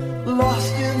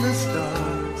 lost in the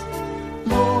stars.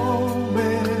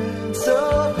 Moments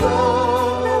of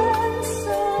love, Moments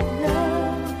of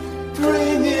love,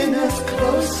 bringing us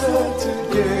closer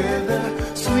together.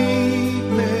 Sweet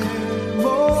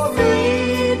memories,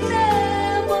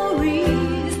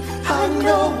 memories. I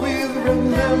know we'll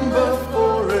remember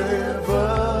forever.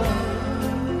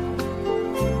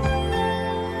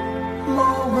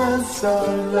 Moments of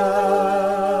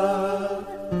love.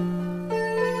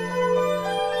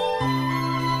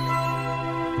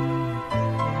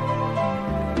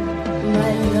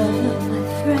 My love, my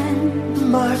friend,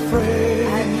 My I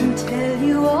friend, can tell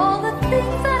you all the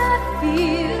things that I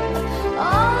feel.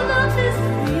 All of this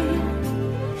real.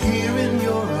 here in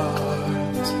your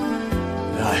arms,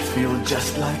 I feel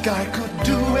just like I could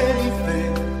do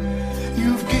anything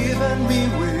you've given me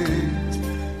with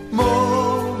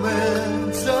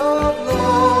moments of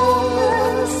love,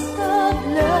 Of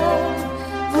love,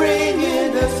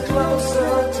 bringing us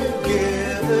closer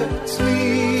together.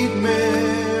 Sweet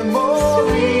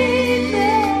memories,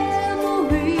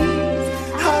 memories.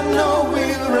 I know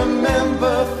we'll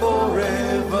remember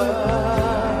forever.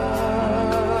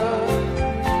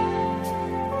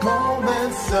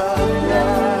 Moments of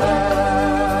love.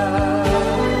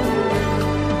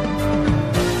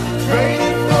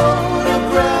 Trading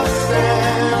photographs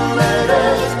and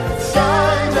letters,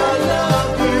 signed I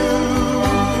love you.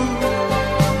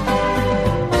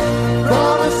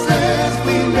 Promises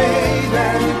we made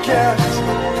and kept,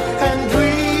 and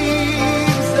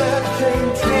dreams that came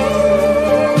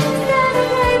true.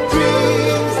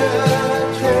 Dreams that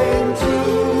came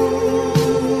true.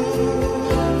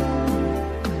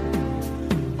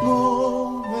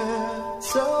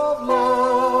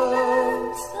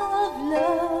 Moments of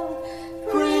love,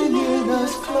 bringing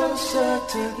us closer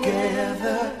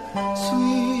together.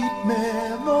 Sweet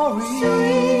memories,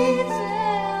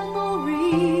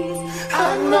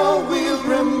 I know we'll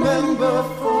remember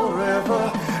forever.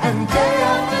 And day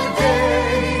after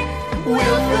day,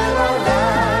 we'll fill our lives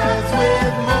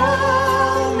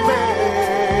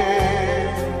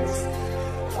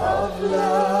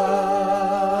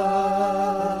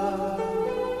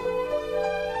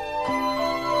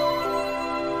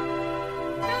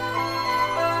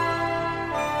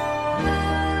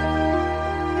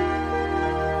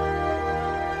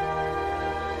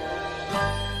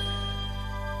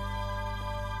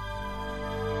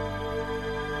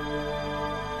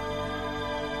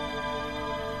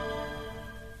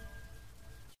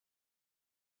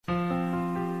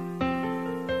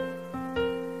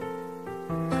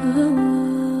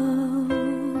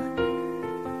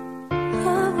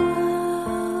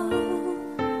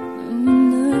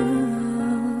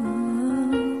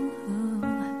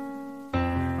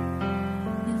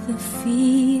The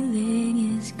feeling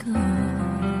is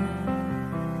gone.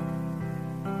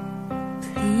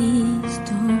 Please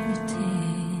don't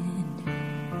pretend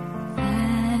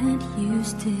that you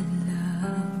still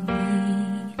love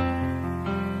me.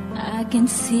 I can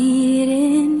see it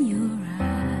in your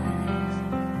eyes,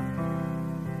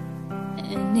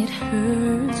 and it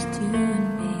hurts to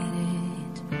admit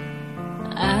it.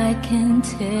 I can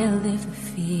tell if the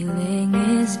feeling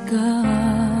is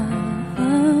gone.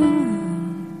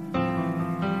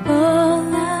 All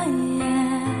I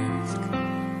ask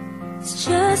is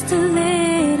just a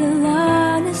little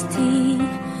honesty,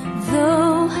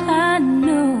 though I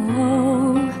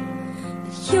know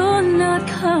that you're not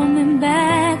coming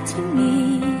back to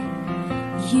me.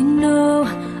 You know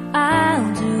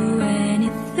I'll do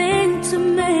anything to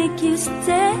make you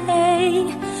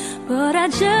stay, but I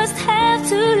just have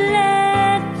to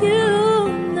let you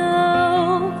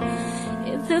know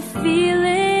if the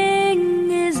feeling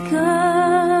is gone.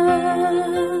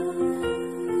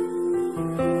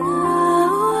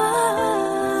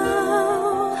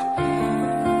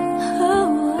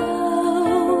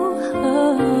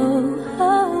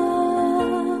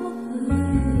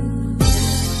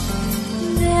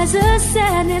 There's a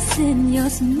sadness in your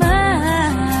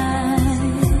smile,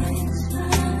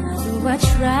 though I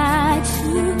try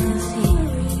to conceal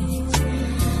it.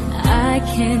 I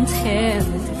can tell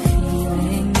if the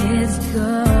feeling is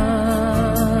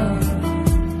gone.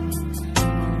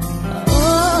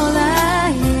 All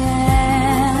I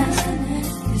ask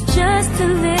is just a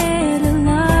little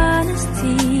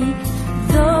honesty,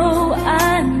 though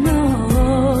I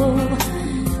know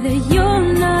that you're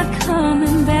not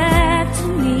coming back to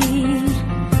me.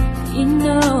 You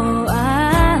know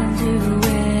I'll do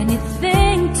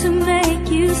anything to make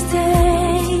you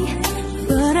stay,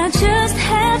 but I just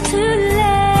have to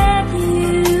let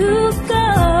you go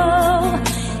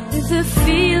if the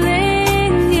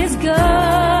feeling is gone.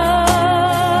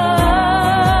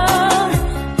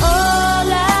 All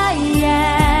I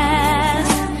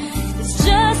ask is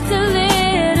just a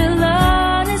little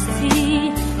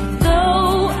honesty,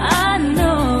 though I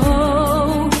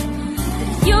know that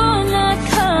you're not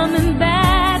coming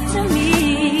back to me.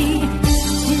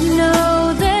 You know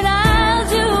that I'll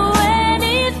do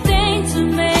anything to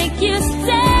make you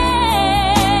stay,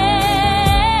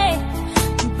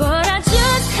 but I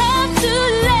just have to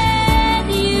let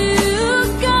you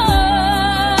go.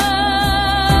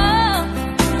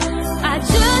 I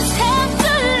just have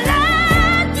to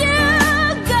let you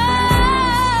go.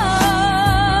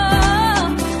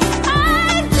 I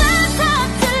just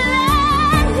have to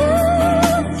let you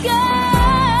go.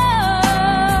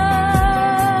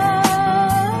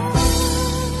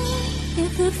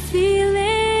 If the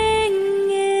feeling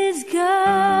is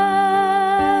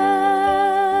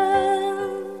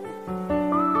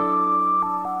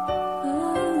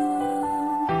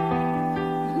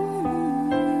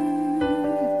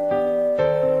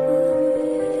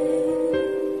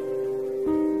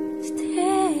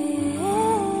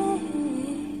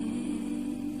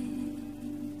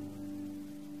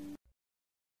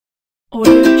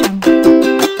Audio Jungle.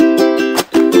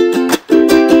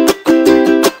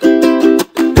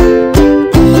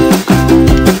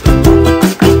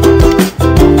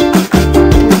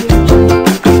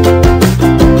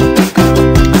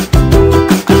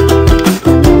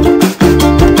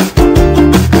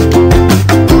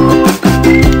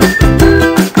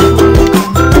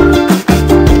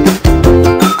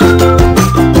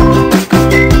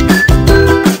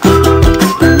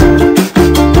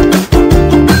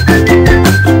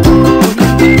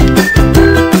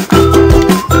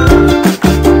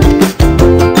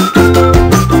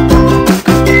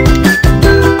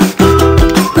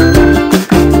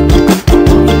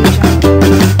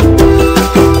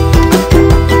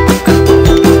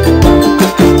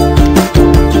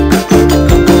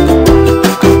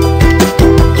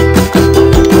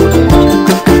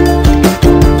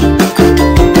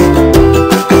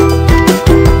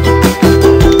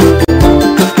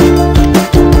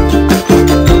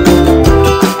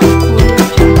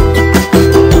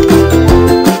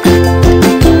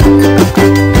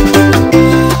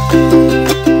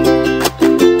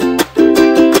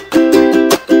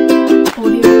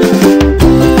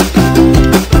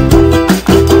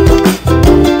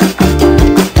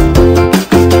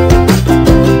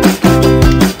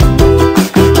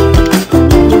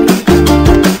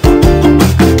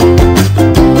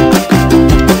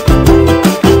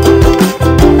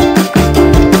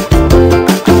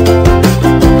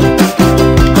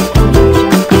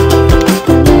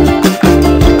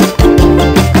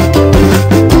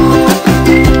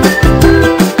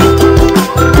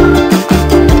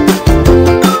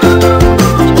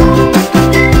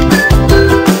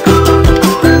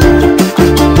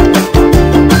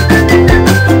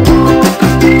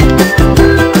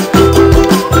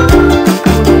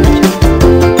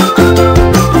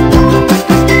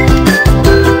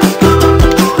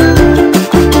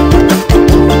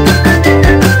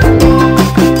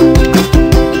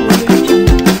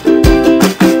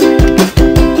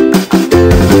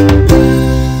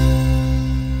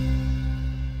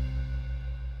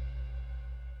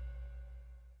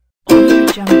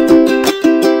 Audio